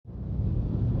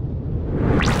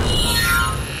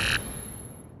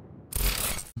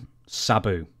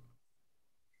Sabu.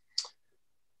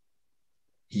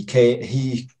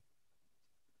 He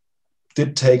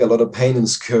did take a lot of pain in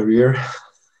his career.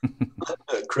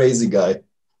 Crazy guy,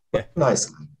 Yeah. but nice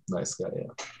guy. Yeah.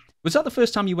 Was that the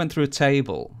first time you went through a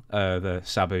table, the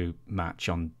Sabu match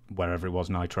on wherever it was,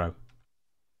 Nitro?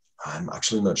 I'm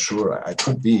actually not sure. I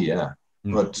could be, yeah.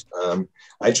 Mm. But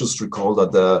I just recall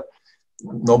that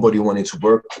nobody wanted to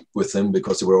work with him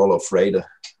because they were all afraid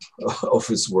of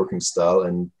his working style,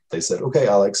 and they said, "Okay,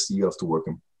 Alex, you have to work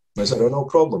him." And I said, "Oh, no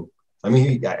problem." I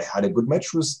mean, I had a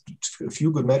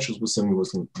few good matches with him. He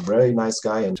was a very nice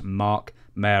guy, and Mark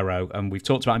Mero, and we've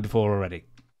talked about him before already.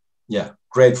 Yeah,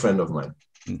 great friend of mine.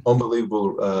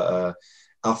 Unbelievable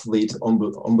athlete,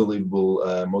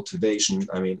 unbelievable motivation.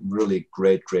 I mean, really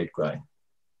great guy.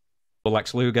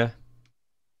 Lex Luger.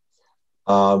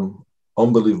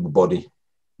 Unbelievable body.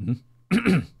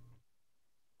 Mm-hmm.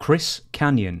 Chris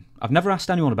Kanyon. I've never asked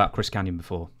anyone about Chris Kanyon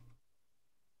before.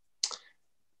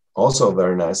 Also a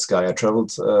very nice guy. I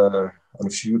traveled on a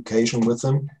few occasions with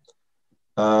him.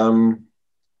 Hard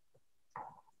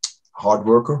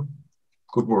worker,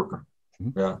 good worker.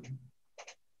 Mm-hmm. Yeah.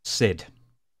 Sid.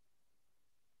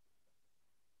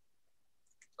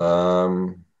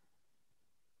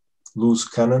 Loose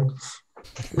cannon.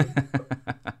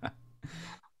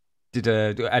 Did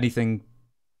anything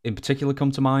in particular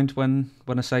come to mind when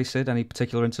I say Sid? Any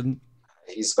particular incident?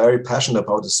 He's very passionate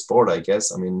about the sport, I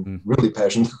guess. I mean, really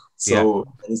passionate. So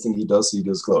anything he does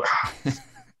go.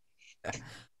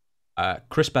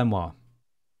 Chris Benoit.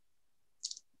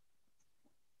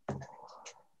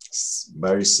 It's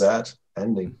very sad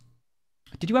ending.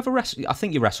 Did you ever wrestle? I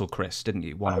think you wrestled Chris, didn't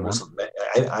you? I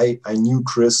knew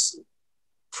Chris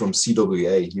from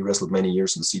CWA. He wrestled many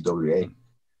years in CWA.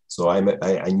 So I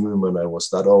knew him when I was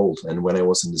that old. And when I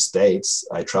was in the States,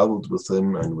 I traveled with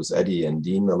him and with Eddie and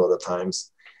Dean a lot of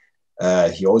times.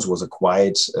 He always was a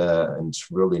quiet and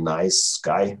really nice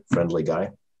guy, friendly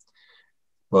guy.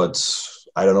 But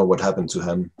I don't know what happened to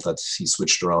him, that he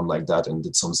switched around like that and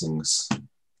did something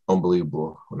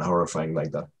unbelievable and horrifying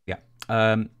like that. Yeah.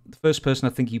 The first person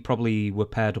I think you probably were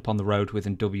paired up on the road with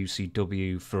in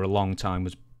WCW for a long time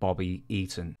was Bobby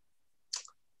Eaton.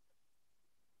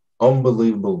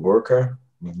 Unbelievable worker,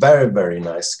 very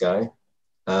nice guy,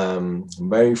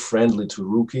 very friendly to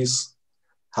rookies,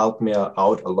 helped me out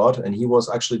a lot, and he was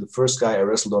actually the first guy I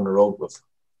wrestled on the road with.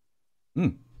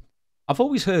 I've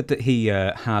always heard that he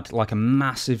had like a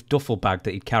massive duffel bag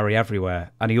that he'd carry everywhere,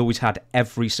 and he always had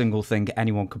every single thing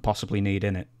anyone could possibly need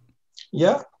in it.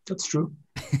 Yeah, that's true.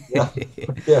 Yeah,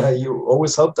 yeah, you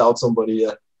always helped out somebody.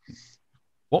 Yeah.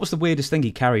 What was the weirdest thing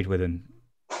he carried with him?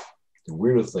 The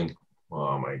weirdest thing?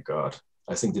 Oh my God.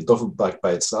 I think the duffel bag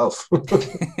by itself.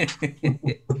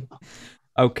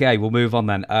 Okay, we'll move on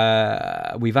then.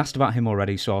 We've asked about him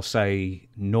already, so I'll say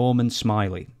Norman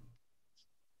Smiley.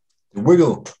 The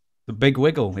Wiggle. The Big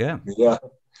Wiggle, yeah.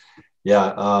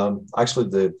 Yeah. Actually,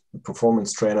 the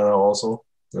performance trainer also,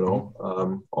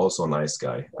 also a nice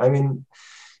guy. I mean,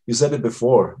 you said it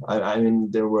before. I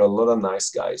mean, there were a lot of nice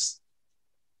guys.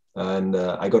 And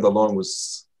I got along with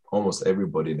almost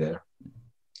everybody there.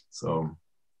 So,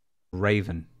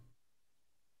 Raven.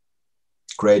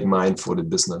 Great mind for the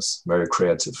business, very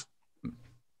creative.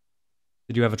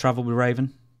 Did you ever travel with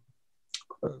Raven?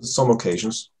 Some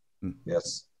occasions,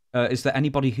 yes. Is there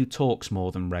anybody who talks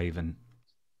more than Raven?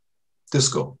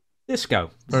 Disco.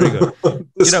 Very good.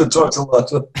 Disco talks a lot.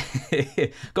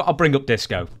 I'll bring up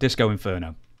Disco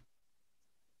Inferno.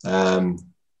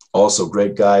 Also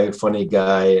great guy, funny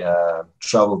guy,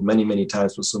 traveled many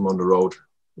times with him on the road.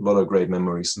 A lot of great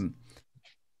memories.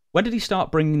 When did he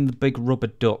start bringing the big rubber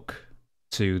duck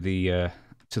to the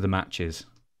matches?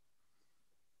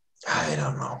 I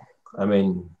don't know. I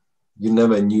mean, you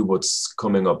never knew what's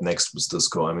coming up next with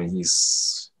Disco. I mean, he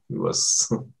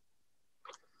was,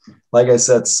 like I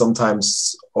said,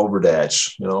 sometimes over the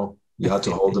edge. You had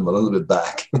to hold him a little bit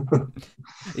back.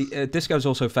 Disco's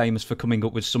also famous for coming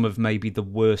up with some of maybe the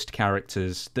worst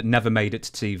characters that never made it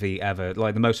to TV ever.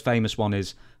 Like the most famous one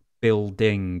is Bill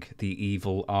Ding, the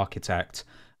evil architect.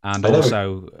 And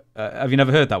have you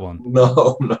never heard that one?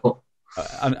 No.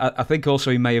 I think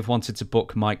also he may have wanted to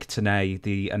book Mike Tenay,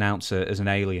 the announcer, as an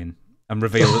alien and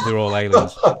reveal that they're all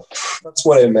aliens. That's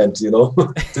what I meant,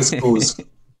 This was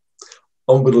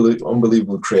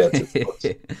unbelievable creative.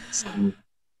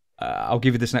 I'll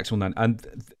give you this next one then.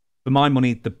 And for my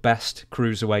money, the best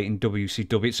cruiserweight in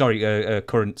WCW. Sorry,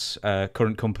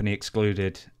 current company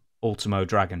excluded, Ultimo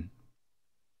Dragon.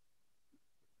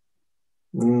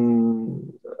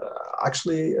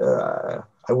 Actually, I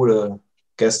would have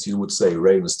guessed you would say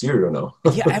Rey Mysterio now.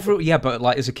 Yeah, but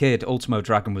like as a kid, Ultimo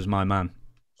Dragon was my man.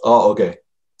 Oh, okay.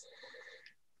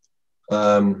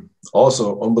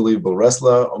 Also, unbelievable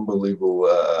wrestler, unbelievable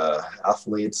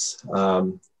athletes,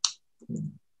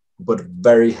 but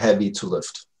very heavy to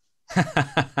lift.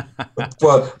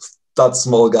 For that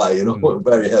small guy, you know,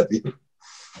 very heavy.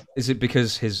 Is it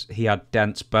because he had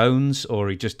dense bones, or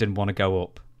he just didn't want to go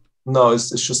up? No, it's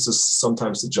just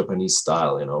sometimes the Japanese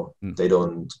style, you know. They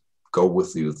don't go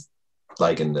with you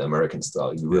like in the American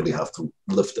style. You really have to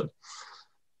lift them.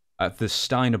 The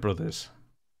Steiner brothers.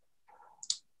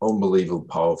 Unbelievable,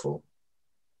 powerful.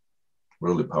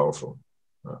 Really powerful.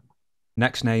 Yeah.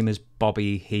 Next name is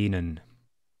Bobby Heenan.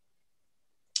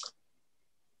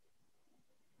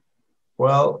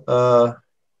 Well,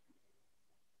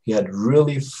 he had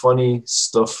really funny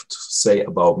stuff to say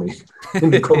about me in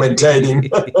the commentating.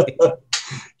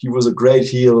 He was a great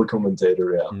heel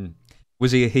commentator, yeah.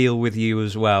 Was he a heel with you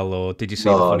as well, or did you see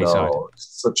the funny side? No,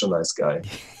 such a nice guy.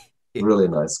 Really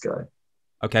nice guy.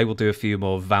 Okay, we'll do a few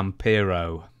more.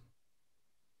 Vampiro.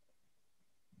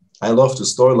 I loved the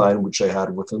storyline which I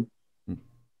had with him.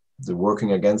 The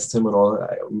working against him and all.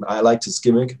 I liked his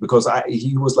gimmick because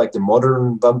he was like the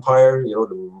modern vampire, you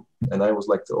know, and I was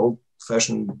like the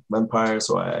old-fashioned vampire.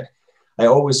 So I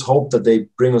always hope that they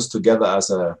bring us together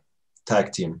as a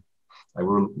tag team. I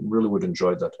really would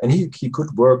enjoy that. And he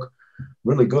could work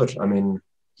really good. I mean,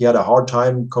 he had a hard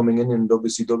time coming in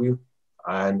WCW,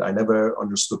 and I never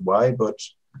understood why, but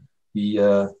he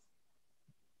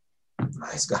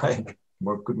nice guy.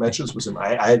 Worked good matches with him.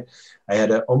 I had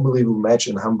an unbelievable match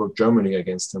in Hamburg, Germany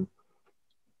against him.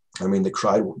 I mean, the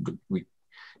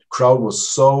crowd was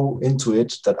so into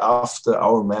it that after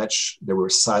our match, they were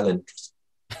silent.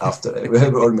 After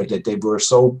they were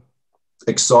so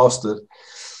exhausted,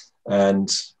 and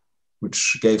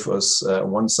which gave us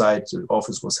on one side the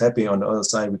office was happy. On the other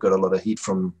side, we got a lot of heat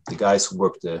from the guys who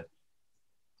worked the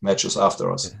matches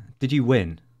after us. Did you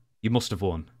win? You must have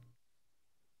won.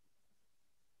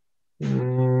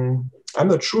 I'm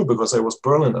not sure because I was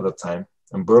Berlin at the time,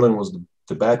 and Berlin was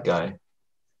the bad guy.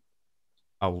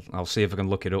 I'll see if I can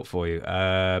look it up for you.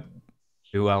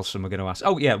 Who else am I going to ask?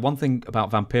 Oh yeah, one thing about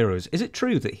Vampiro is it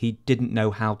true that he didn't know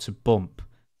how to bump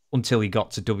until he got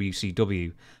to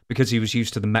WCW because he was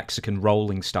used to the Mexican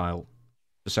rolling style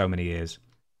for so many years?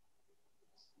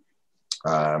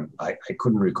 I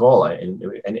couldn't recall. And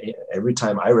every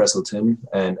time I wrestled him,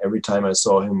 and every time I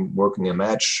saw him working a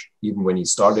match, even when he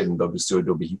started in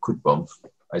WCW, he could bump.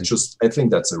 I think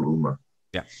that's a rumor.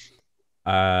 Yeah.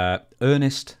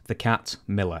 Ernest the Cat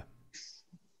Miller.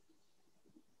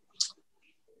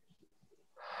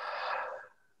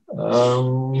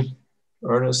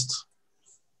 Ernest.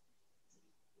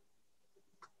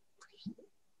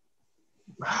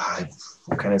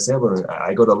 What can I say about him?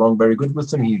 I got along very good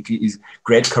with him. He's a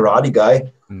great karate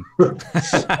guy.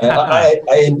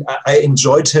 I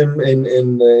enjoyed him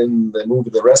in the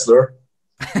movie The Wrestler.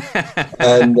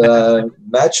 And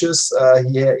matches,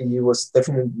 he was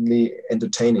definitely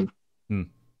entertaining.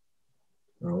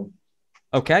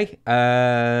 Okay.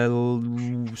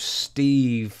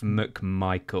 Steve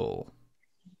McMichael.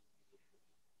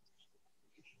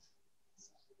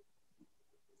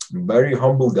 Very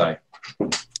humble guy.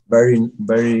 Very,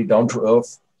 very down to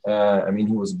earth. I mean,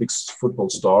 he was a big football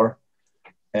star,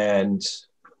 and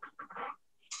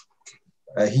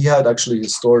he had actually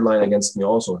his storyline against me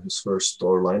also, his first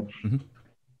storyline.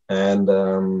 And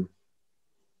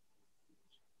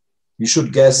you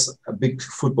should guess a big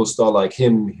football star like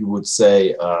him, he would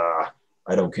say,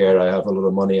 I don't care. I have a lot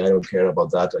of money. I don't care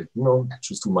about that.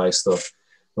 Just do my stuff.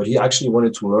 But he actually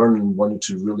wanted to learn and wanted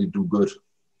to really do good.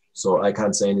 So I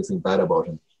can't say anything bad about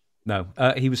him. No,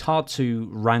 he was hard to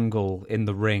wrangle in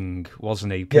the ring,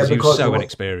 wasn't he? Because he was so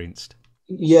inexperienced.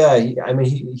 Yeah,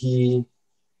 he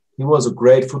was a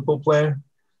great football player,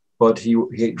 but he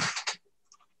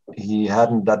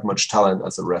hadn't that much talent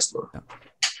as a wrestler. Yeah.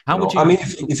 How would you? I mean,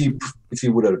 if he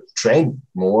would have trained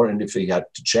more, and if he had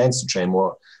the chance to train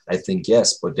more, I think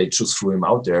yes. But they just threw him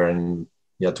out there, and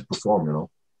he had to perform.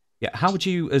 Yeah. How would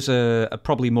you, as a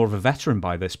probably more of a veteran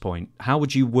by this point, how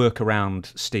would you work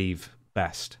around Steve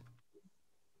best?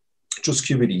 Just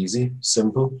keep it easy,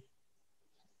 simple.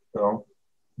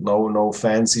 No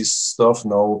fancy stuff.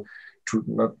 Not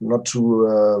too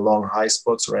long high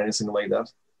spots or anything like that.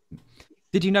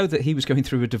 Did you know that he was going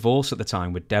through a divorce at the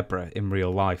time with Deborah in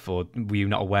real life, or were you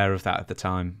not aware of that at the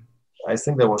time? I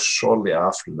think that was shortly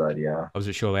after that. Yeah. Was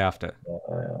it shortly after?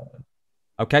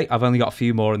 Okay, I've only got a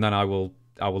few more, and then I will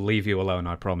leave you alone.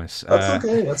 I promise. That's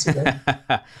okay. That's okay.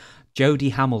 Jody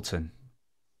Hamilton.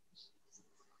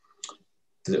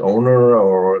 The owner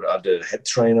or the head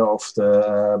trainer of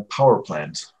the power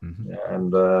plant.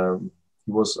 And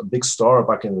he was a big star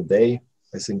back in the day.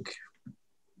 I think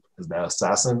the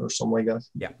Assassin or something like that.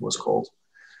 Yeah, it was called.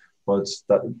 But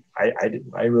that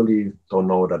I really don't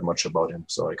know that much about him,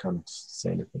 so I can't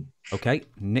say anything. Okay,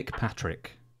 Nick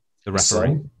Patrick, the His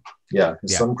referee. son,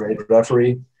 his son, great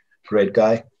referee, great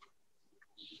guy.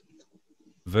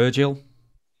 Virgil,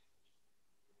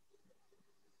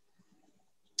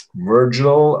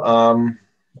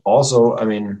 also, I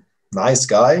mean, nice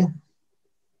guy,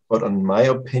 but in my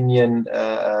opinion,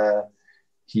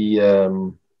 he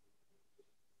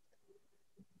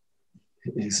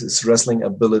his wrestling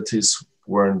abilities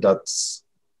weren't that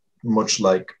much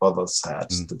like others had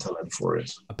the talent for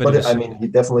it. But I mean, he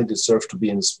definitely deserved to be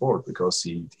in the sport because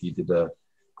he did a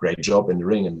great job in the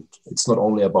ring. And it's not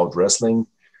only about wrestling,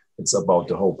 it's about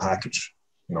the whole package,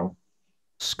 you know.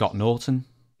 Scott Norton.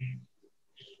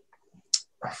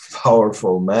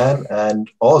 Powerful man and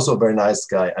also a very nice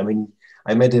guy. I mean,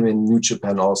 I met him in New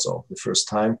Japan also the first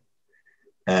time.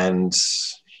 And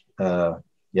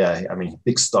yeah, I mean,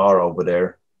 big star over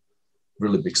there.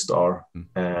 Really big star,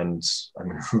 and I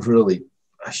mean, really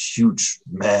a huge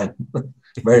man.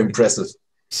 Very impressive.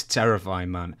 He's a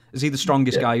terrifying man. Is he the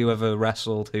strongest guy you ever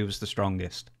wrestled? Who was the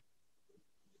strongest?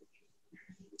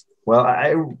 Well,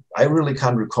 I really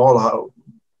can't recall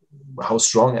how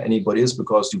strong anybody is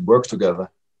because you work together.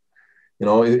 You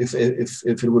know, if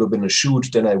it would have been a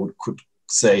shoot, then I could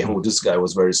say, oh, this guy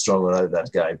was very strong or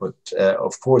that guy. But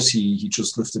of course, he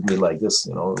just lifted me like this,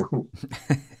 you know.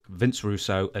 Vince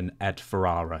Russo and Ed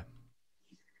Ferrara.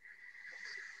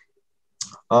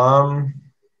 In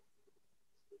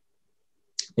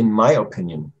my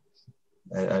opinion,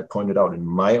 I pointed out, in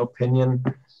my opinion,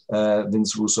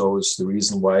 Vince Russo is the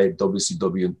reason why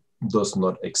WCW does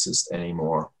not exist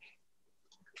anymore.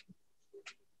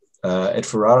 Ed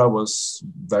Ferrara was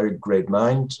very great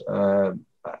mind.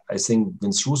 I think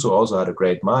Vince Russo also had a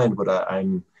great mind, but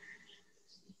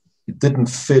it didn't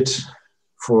fit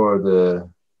for the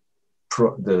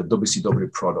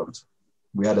WCW product.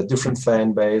 We had a different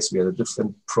fan base, we had a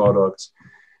different product,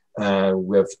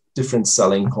 we have different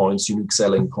selling points, unique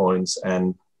selling points,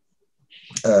 and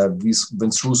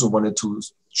Vince Russo wanted to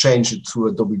change it to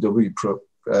a WWE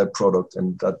product,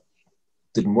 and that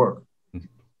didn't work.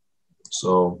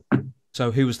 So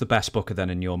who was the best booker then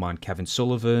in your mind? Kevin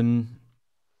Sullivan?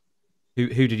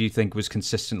 Who did you think was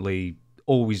consistently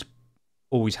always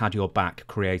had your back,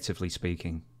 creatively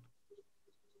speaking?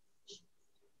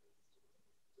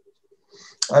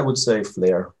 I would say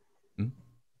Flair,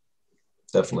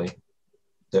 definitely,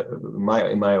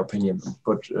 in my opinion.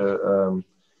 But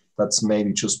that's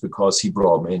maybe just because he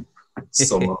brought me in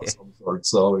some sort.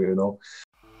 So you know,